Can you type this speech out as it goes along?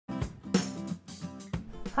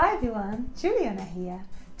Hi everyone, Juliana here.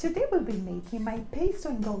 Today we'll be making my pesto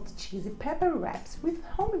and goat cheese pepper wraps with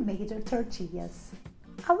homemade tortillas.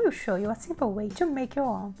 I will show you a simple way to make your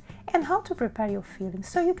own and how to prepare your filling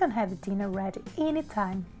so you can have dinner ready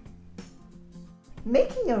anytime.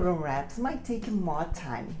 Making your own wraps might take more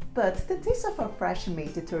time, but the taste of a fresh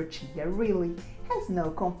made tortilla really has no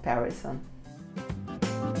comparison.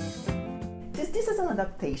 This is an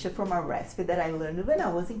adaptation from a recipe that I learned when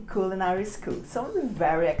I was in culinary school, so I'm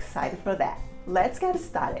very excited for that. Let's get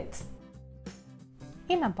started!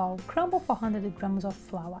 In a bowl, crumble 400 grams of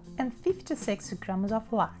flour and 56 grams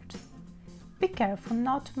of lard. Be careful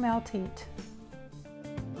not to melt it.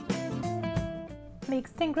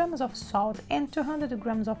 Mix 10 grams of salt and 200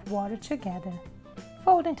 grams of water together.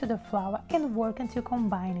 Fold into the flour and work until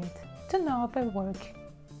combine it. Do not overwork.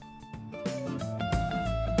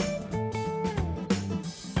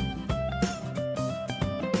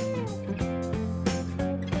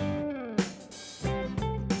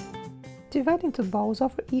 Divide into balls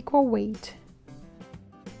of equal weight.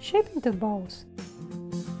 Shape into balls.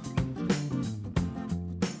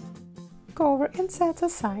 Cover and set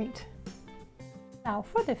aside. Now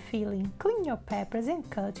for the filling, clean your peppers and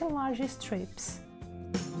cut in large strips.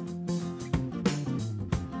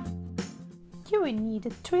 You will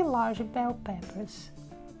need 3 large bell peppers.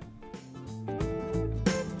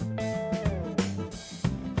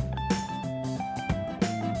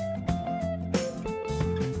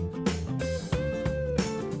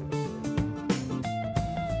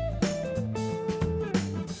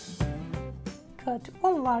 Cut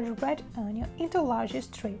 1 large red onion into large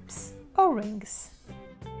strips or rings.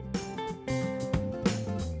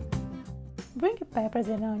 Bring peppers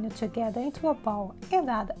and onion together into a bowl and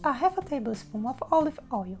add a half a tablespoon of olive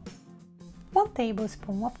oil, 1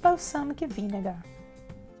 tablespoon of balsamic vinegar,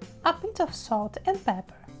 a pinch of salt and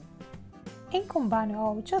pepper, and combine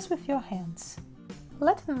all just with your hands.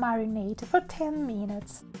 Let it marinate for 10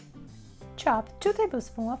 minutes. Chop 2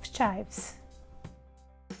 tablespoons of chives,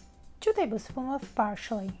 2 tablespoons of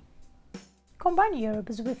parsley. Combine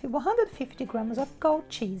herbs with 150 grams of goat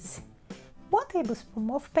cheese, 1 tablespoon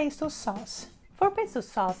of pesto sauce. For pesto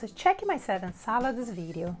sauce, check my 7 salads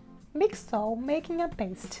video. Mix all, making a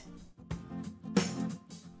paste.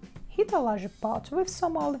 Heat a large pot with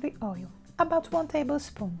some olive oil, about 1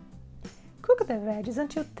 tablespoon. Cook the veggies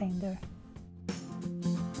until tender.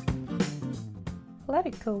 Let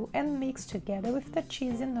it cool and mix together with the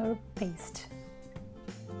cheese and herb paste.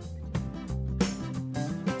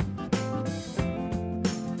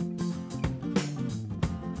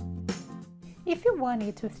 If you want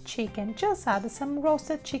it with chicken, just add some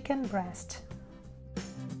roasted chicken breast.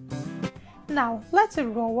 Now, let's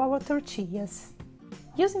roll our tortillas.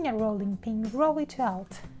 Using a rolling pin, roll it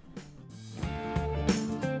out.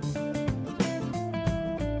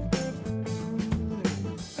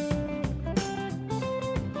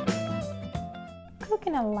 Cook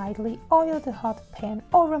in a lightly oiled hot pan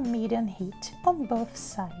over medium heat on both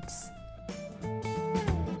sides.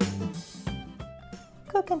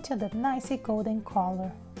 Cook until the nice golden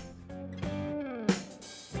color.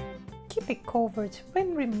 Keep it covered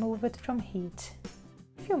when remove it from heat.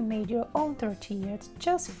 If you made your own tortillas,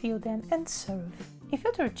 just fill them and serve. If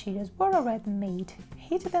your tortillas were already made,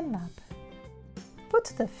 heat them up. Put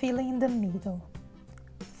the filling in the middle.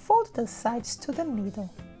 Fold the sides to the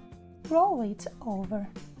middle. Roll it over.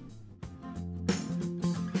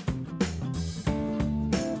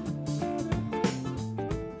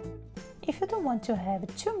 If you don't want to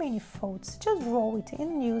have too many folds, just roll it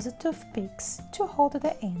and use toothpicks to hold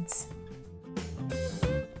the ends.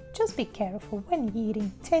 Just be careful when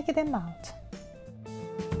eating, take them out.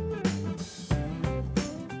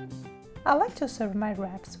 I like to serve my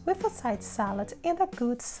wraps with a side salad and a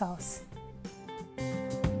good sauce.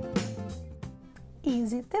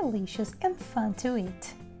 Easy, delicious and fun to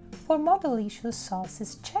eat. For more delicious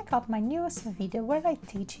sauces, check out my newest video where I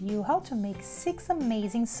teach you how to make 6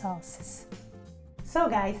 amazing sauces. So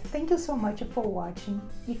guys, thank you so much for watching.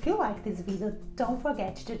 If you like this video, don't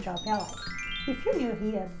forget to drop a like. If you're new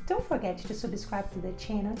here, don't forget to subscribe to the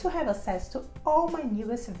channel to have access to all my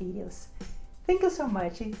newest videos. Thank you so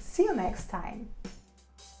much, see you next time!